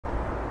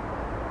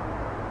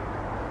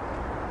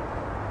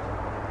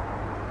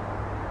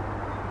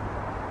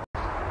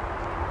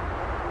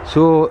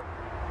So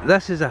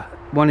this is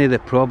one of the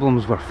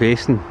problems we're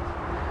facing.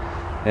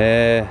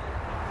 You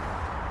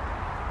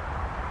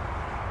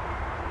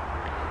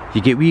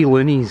get wee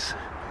loonies,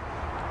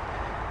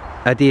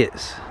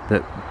 idiots,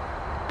 that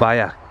buy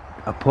a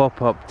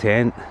pop-up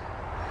tent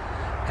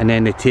and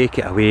then they take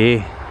it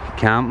away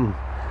camping.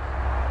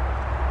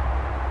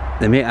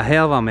 They make a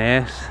hell of a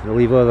mess, they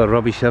leave all their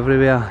rubbish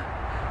everywhere,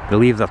 they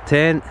leave their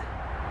tent,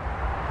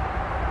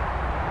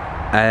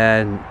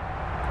 and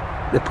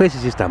the place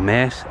is just a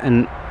mess.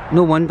 And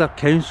no wonder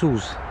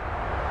councils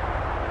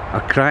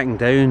are cracking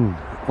down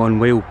on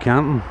wild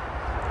camping.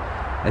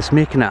 It's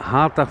making it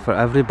harder for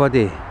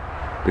everybody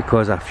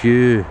because a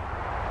few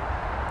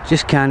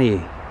just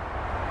can't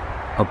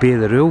obey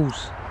the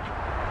rules.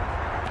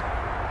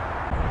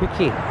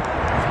 Okay.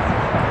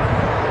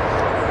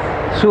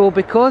 So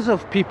because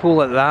of people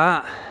like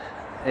that,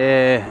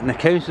 and the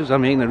councils are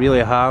making it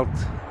really hard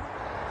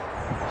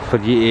for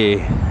you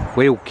to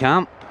wild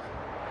camp,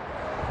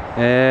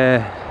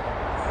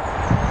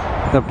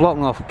 they're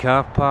blocking off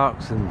car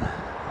parks, and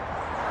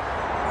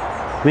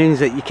means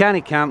that you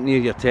can't camp near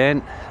your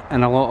tent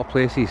in a lot of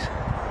places.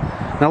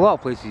 In a lot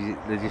of places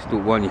they just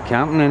don't want you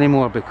camping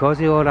anymore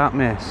because of all that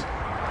mess.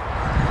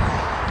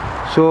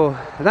 So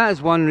that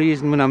is one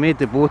reason when I made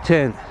the bow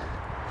tent,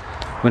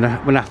 when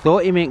I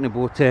thought of making the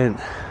bow tent,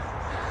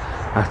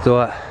 I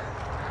thought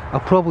I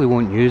probably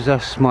won't use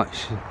this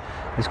much.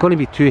 It's going to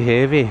be too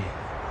heavy.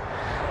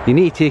 You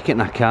need to take it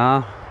in a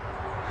car.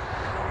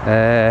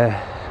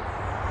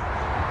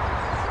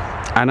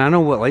 And I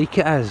know what like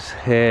it is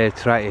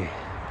try to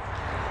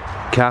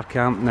car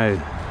camp now.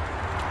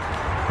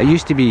 It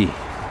used to be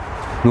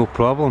no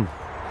problem,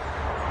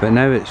 but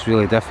now it's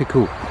really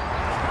difficult.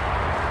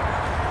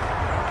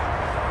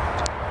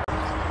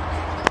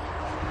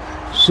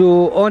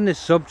 So on the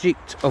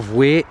subject of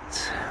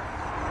weight,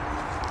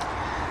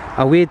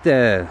 I weighed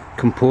the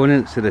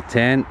components of the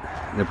tent,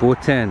 the bow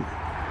tent,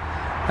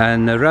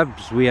 and the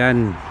ribs weigh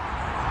in.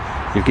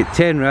 You've got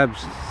 10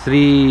 ribs,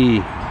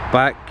 3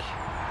 back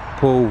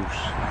poles,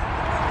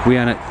 weigh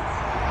in at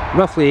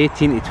roughly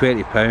 18 to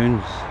 20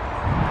 pounds.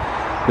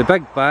 The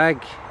big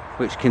bag,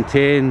 which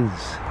contains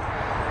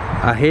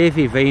a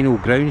heavy vinyl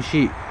ground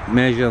sheet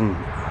measuring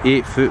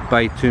 8 foot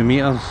by 2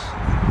 metres,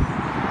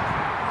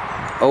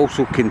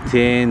 also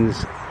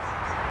contains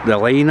the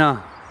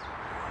liner,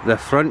 the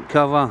front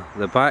cover,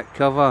 the back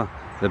cover,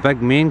 the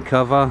big main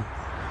cover,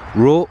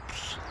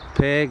 ropes,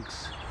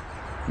 pegs,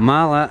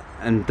 mallet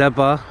and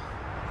dibber,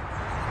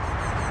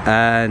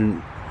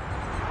 and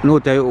no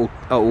doubt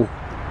it'll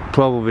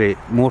probably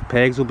more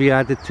pegs will be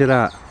added to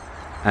that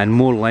and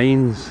more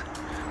lines.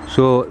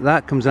 So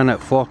that comes in at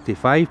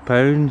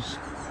 £45,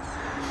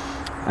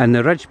 and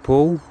the ridge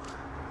pole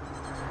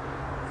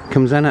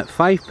comes in at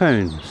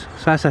 £5,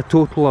 so that's a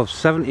total of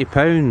 £70.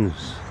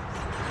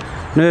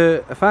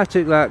 Now if I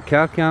took that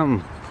car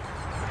camping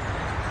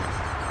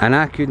and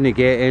I couldn't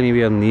get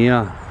anywhere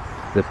near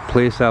the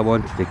place I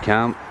wanted to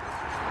camp,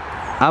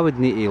 I would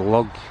need to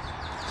lug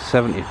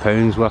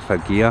 £70 worth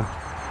of gear,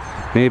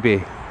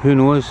 maybe who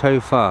knows how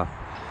far,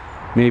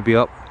 maybe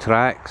up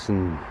tracks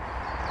and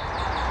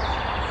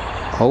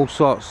all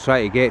sorts,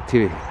 try to get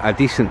to a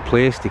decent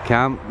place to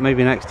camp,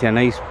 maybe next to a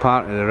nice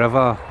part of the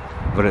river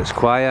where it's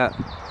quiet,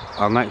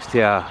 or next to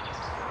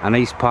a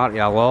nice part of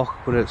a loch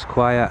where it's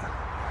quiet.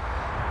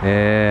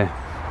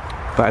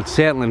 But I'd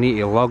certainly need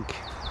to lug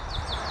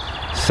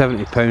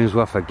 £70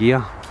 worth of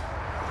gear.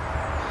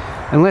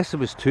 Unless there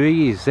was two of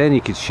you, then you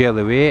could share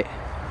the weight,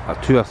 or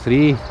 2 or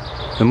 3,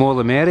 the more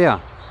the merrier.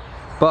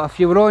 But if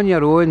you were on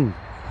your own,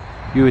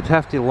 you would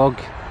have to lug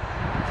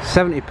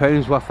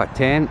 £70 worth of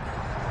tent.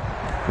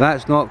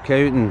 That's not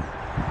counting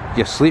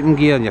your sleeping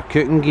gear and your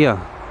cooking gear.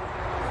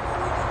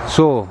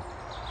 So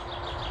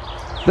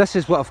this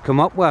is what I've come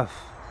up with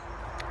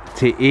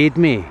to aid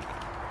me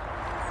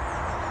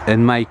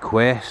in my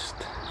quest.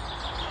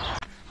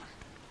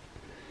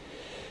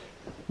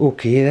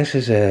 Okay, this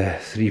is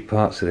 3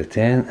 parts of the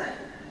tent.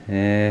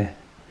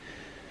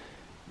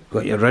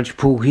 Got your ridge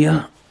pole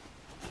here.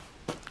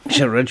 It's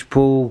your ridge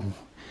pole.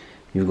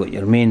 You've got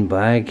your main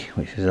bag,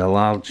 which is a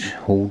large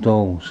hold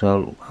all.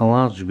 So a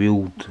large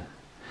wheeled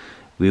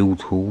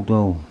hold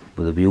all,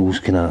 with the wheels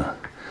kind of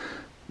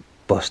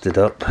busted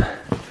up,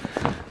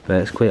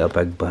 but it's quite a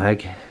big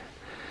bag.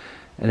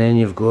 And then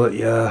you've got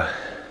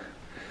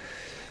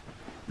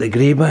the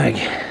grey bag.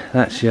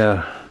 That's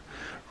your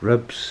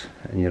ribs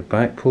and your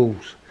back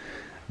poles.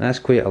 That's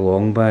quite a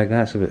long bag.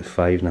 That's about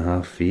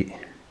 5.5 feet.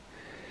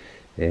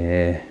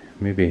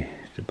 Maybe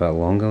it's a bit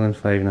longer than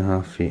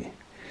 5.5 feet.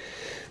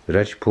 The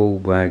ridge pole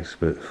bag's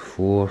about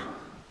 4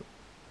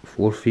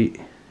 feet,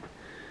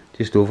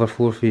 just over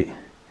 4 feet.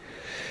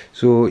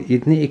 So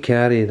you'd need to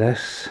carry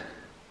this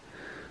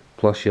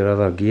plus your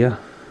other gear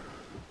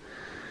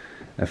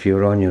if you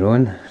were on your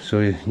own. So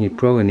you'd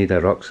probably need a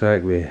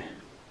rucksack with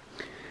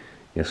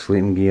your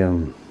sleeping gear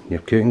and your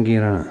cooking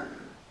gear in it.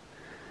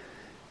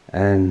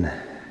 And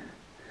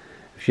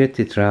if you had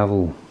to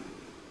travel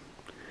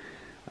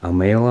a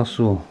mile or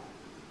so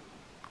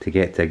to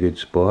get to a good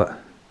spot,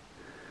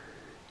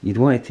 you'd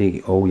want to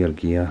take all your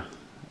gear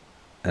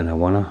in a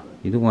winner.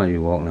 You don't want to be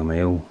walking a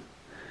mile.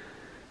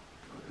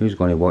 Who's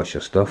going to watch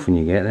your stuff when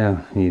you get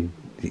there? You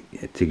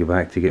to go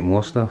back to get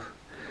more stuff.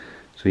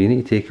 So you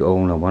need to take it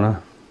all in a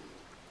winner.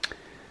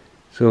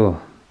 So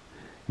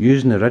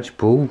using the ridge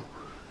pole,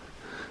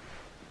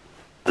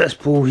 this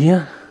pole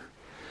here,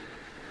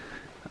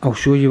 I'll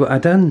show you what I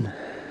done.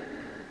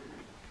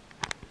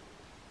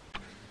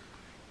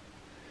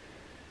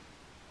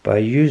 By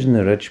using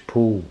the ridge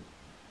pole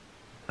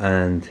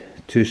and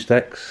 2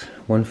 sticks,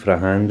 one for a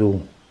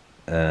handle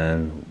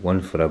and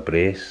one for a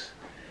brace,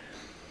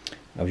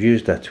 I've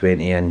used a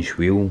 20-inch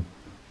wheel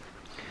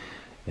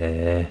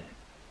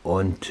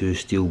on 2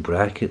 steel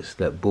brackets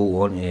that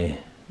bolt onto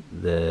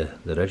the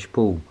ridge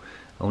pole.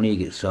 I'll need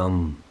to get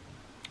some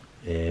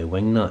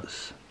wing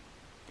nuts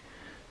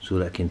so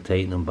that I can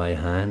tighten them by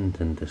hand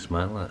and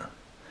dismantle it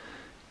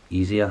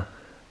easier.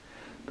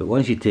 But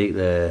once you take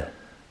the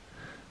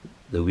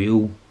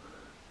wheel,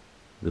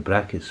 the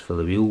brackets for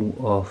the wheel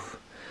off,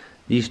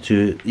 these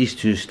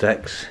two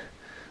sticks,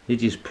 they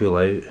just pull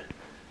out,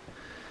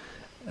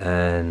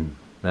 and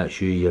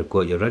that's you've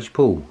got your ridge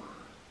pole.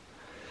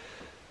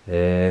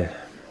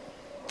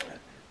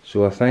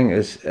 So I think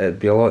it'd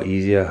be a lot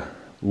easier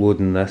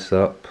loading this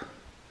up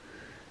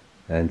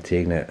and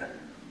taking it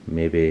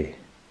maybe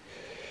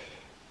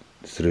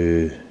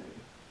through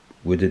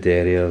wooded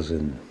areas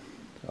and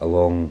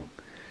along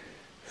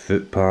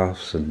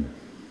footpaths and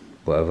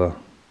whatever.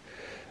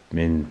 I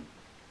mean,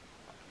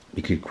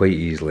 you could quite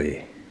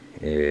easily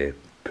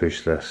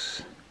push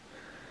this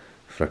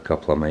for a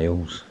couple of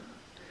miles.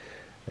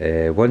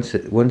 Once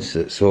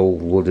it's all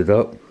loaded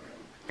up,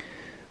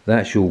 the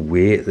actual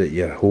weight that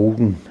you're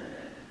holding,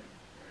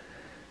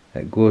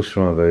 it goes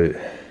from about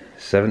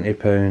 70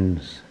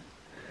 pounds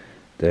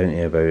down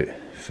to about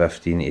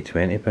 15 to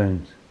 20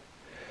 pounds.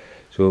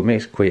 So it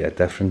makes quite a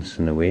difference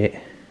in the weight.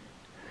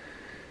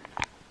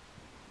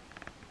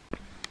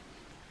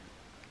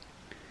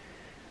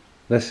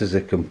 This is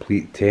a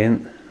complete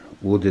tent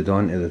loaded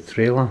onto the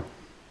trailer.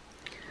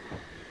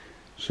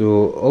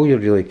 So all you're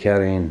really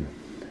carrying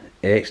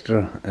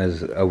extra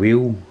is a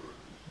wheel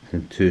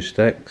and 2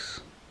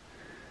 sticks,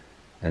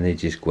 and they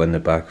just go in the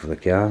back of the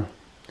car.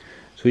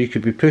 So you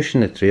could be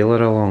pushing the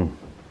trailer along,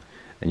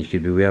 and you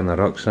could be wearing a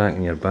rucksack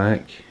on your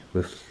back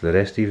with the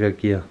rest of your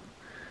gear,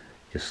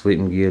 your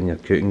sleeping gear and your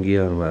cooking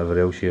gear and whatever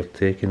else you're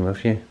taking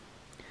with you.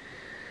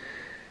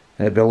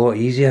 It'd be a lot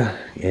easier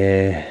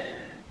going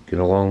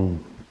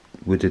along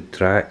wooded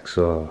tracks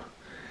or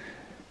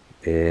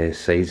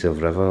sides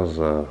of rivers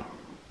or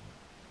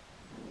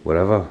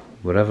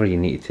wherever you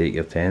need to take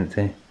your tent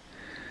to.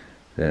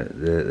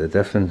 The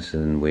difference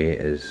in weight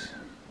is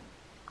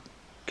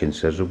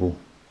considerable.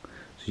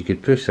 So you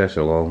could push this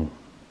along,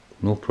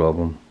 no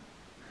problem,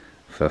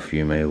 for a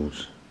few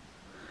miles.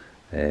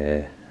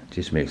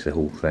 Just makes the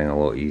whole thing a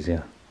lot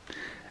easier,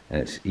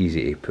 and it's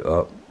easy to put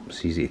up,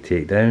 it's easy to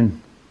take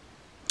down.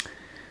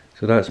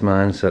 So that's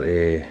my answer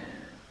to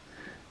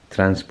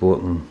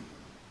transporting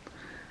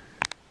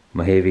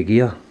my heavy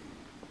gear.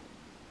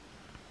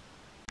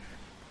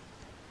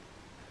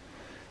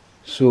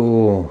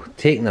 So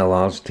taking a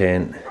large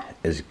tent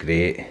is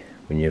great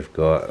when you've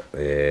got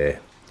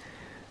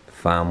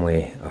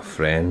family or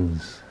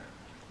friends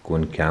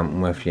going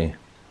camping with you,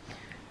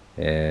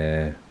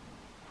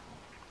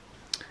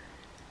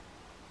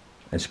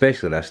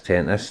 especially this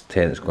tent. This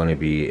tent's going to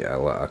be a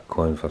lot of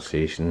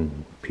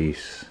conversation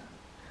piece.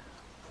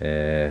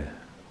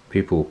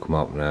 People will come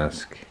up and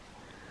ask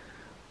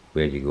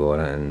where you got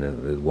it, and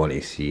they want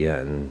to see it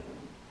and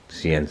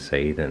see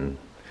inside and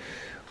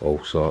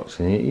all sorts,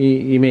 and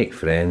you make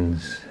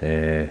friends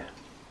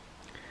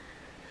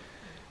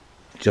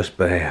just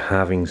by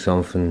having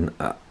something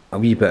a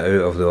wee bit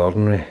out of the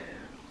ordinary.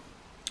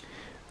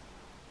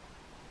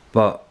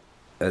 But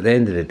at the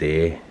end of the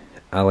day,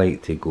 I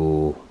like to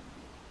go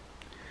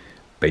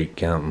bike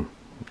camping.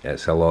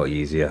 It's a lot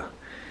easier.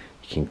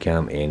 You can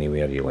camp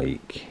anywhere you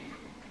like.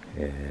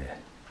 It's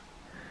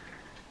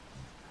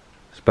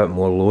a bit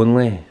more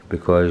lonely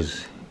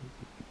because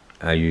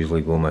I usually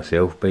go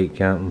myself bike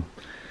camping.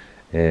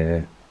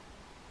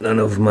 None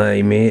of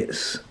my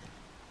mates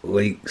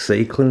like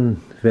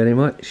cycling very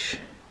much.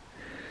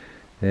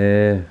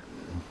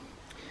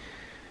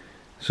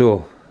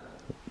 So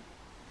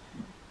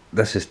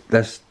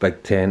this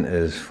big tent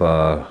is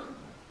for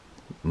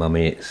my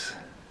mates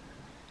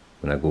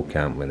when I go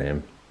camping with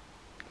them.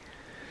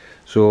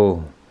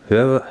 So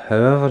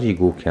however you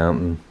go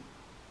camping,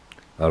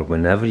 or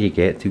whenever you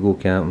get to go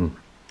camping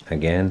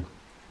again,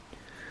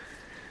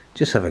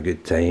 just have a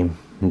good time,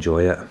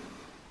 enjoy it.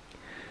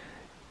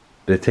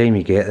 By the time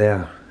you get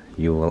there,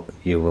 you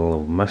will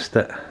have missed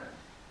it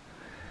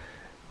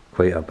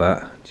quite a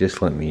bit,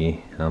 just like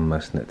me. I'm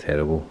missing it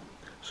terrible.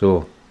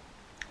 So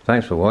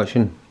thanks for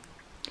watching,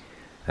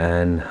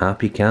 and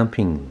happy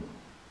camping.